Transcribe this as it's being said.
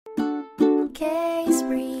case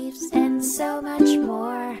briefs, and so much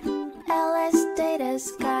more.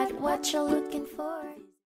 LSData's got what you're looking for.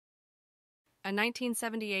 A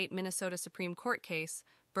 1978 Minnesota Supreme Court case,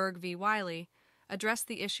 Berg v. Wiley, addressed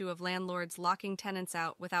the issue of landlords locking tenants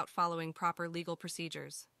out without following proper legal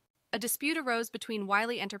procedures. A dispute arose between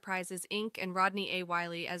Wiley Enterprises, Inc. and Rodney A.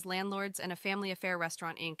 Wiley as landlords and a Family Affair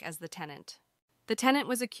Restaurant, Inc. as the tenant. The tenant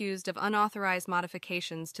was accused of unauthorized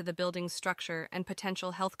modifications to the building's structure and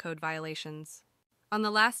potential health code violations. On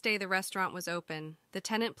the last day the restaurant was open, the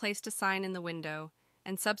tenant placed a sign in the window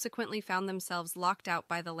and subsequently found themselves locked out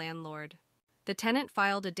by the landlord. The tenant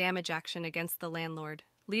filed a damage action against the landlord,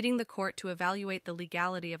 leading the court to evaluate the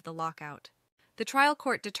legality of the lockout. The trial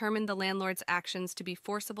court determined the landlord's actions to be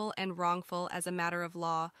forcible and wrongful as a matter of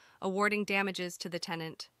law, awarding damages to the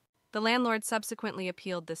tenant. The landlord subsequently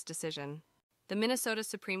appealed this decision. The Minnesota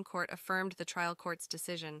Supreme Court affirmed the trial court's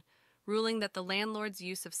decision, ruling that the landlord's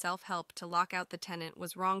use of self-help to lock out the tenant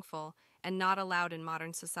was wrongful and not allowed in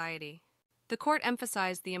modern society. The court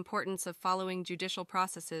emphasized the importance of following judicial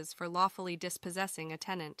processes for lawfully dispossessing a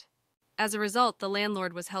tenant. As a result, the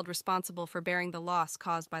landlord was held responsible for bearing the loss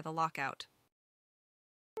caused by the lockout.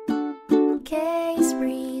 Case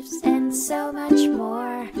briefs, and so much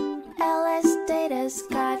more. LSData's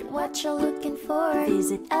got what you're looking for.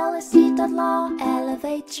 Visit lsd.law,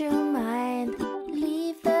 elevate your mind.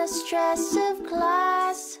 Leave the stress of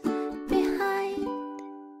class